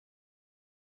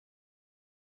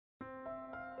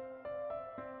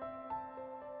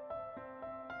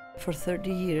For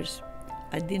 30 years,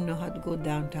 I didn't know how to go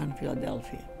downtown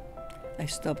Philadelphia. I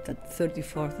stopped at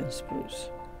 34th and Spruce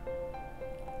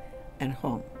and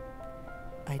home.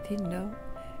 I didn't know.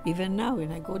 Even now,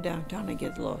 when I go downtown, I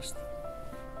get lost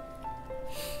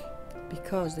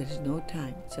because there is no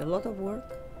time. It's a lot of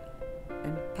work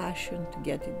and passion to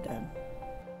get it done.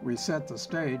 We set the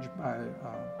stage by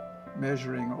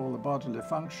measuring all the bodily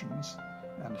functions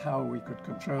and how we could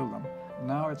control them.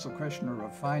 Now it's a question of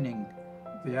refining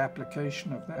the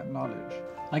application of that knowledge.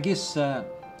 I guess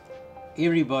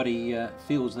everybody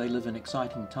feels they live in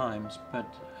exciting times,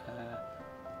 but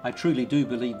I truly do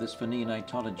believe this for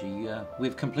neonatology.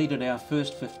 We've completed our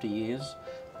first 50 years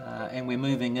and we're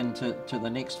moving into the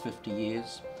next 50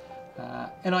 years.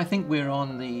 And I think we're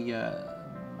on the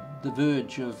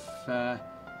verge of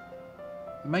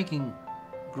making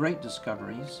great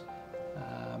discoveries,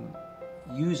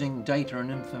 using data and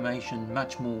information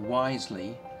much more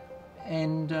wisely,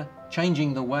 and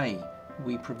changing the way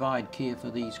we provide care for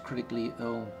these critically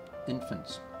ill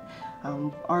infants.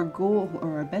 Our goal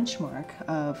or our benchmark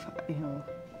of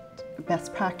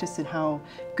best practice and how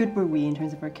good were we in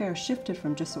terms of our care shifted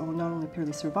from just not only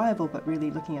purely survival but really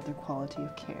looking at their quality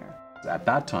of care. At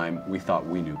that time we thought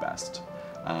we knew best.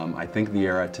 I think the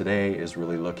era today is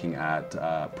really looking at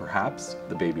perhaps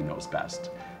the baby knows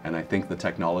best, and I think the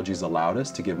technology's allowed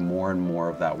us to give more and more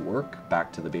of that work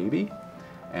back to the baby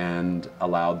and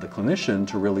allowed the clinician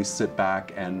to really sit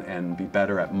back and be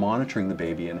better at monitoring the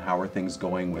baby and how are things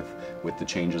going with the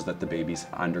changes that the baby's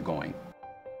undergoing.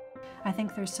 I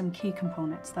think there's some key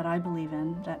components that I believe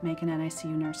in that make an NICU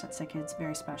nurse at SickKids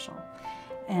very special.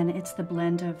 And it's the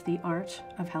blend of the art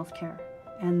of healthcare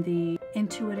and the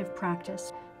intuitive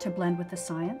practice to blend with the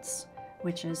science,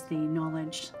 which is the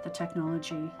knowledge, the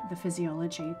technology, the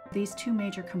physiology. These two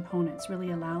major components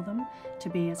really allow them to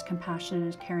be as compassionate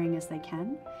and caring as they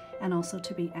can, and also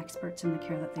to be experts in the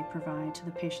care that they provide to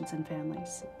the patients and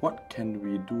families. What can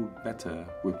we do better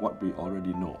with what we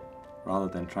already know, rather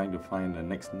than trying to find the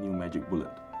next new magic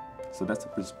bullet? So that's the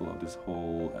principle of this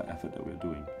whole effort that we're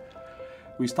doing.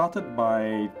 We started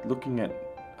by looking at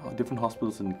different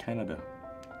hospitals in Canada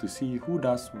to see who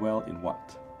does well in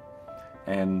what.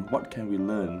 And what can we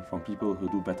learn from people who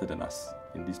do better than us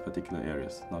in these particular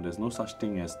areas? Now, there's no such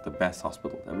thing as the best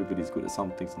hospital. Everybody's good at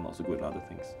some things and not so good at other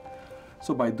things.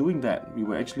 So by doing that, we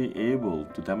were actually able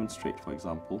to demonstrate, for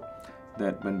example,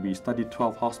 that when we studied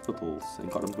 12 hospitals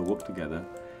and got them to work together,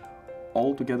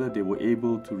 altogether they were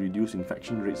able to reduce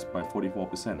infection rates by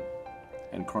 44%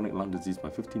 and chronic lung disease by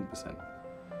 15%.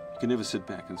 You can never sit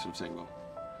back and sort of say, well,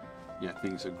 yeah,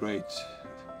 things are great,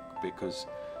 because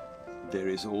there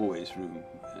is always room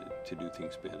to do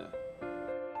things better.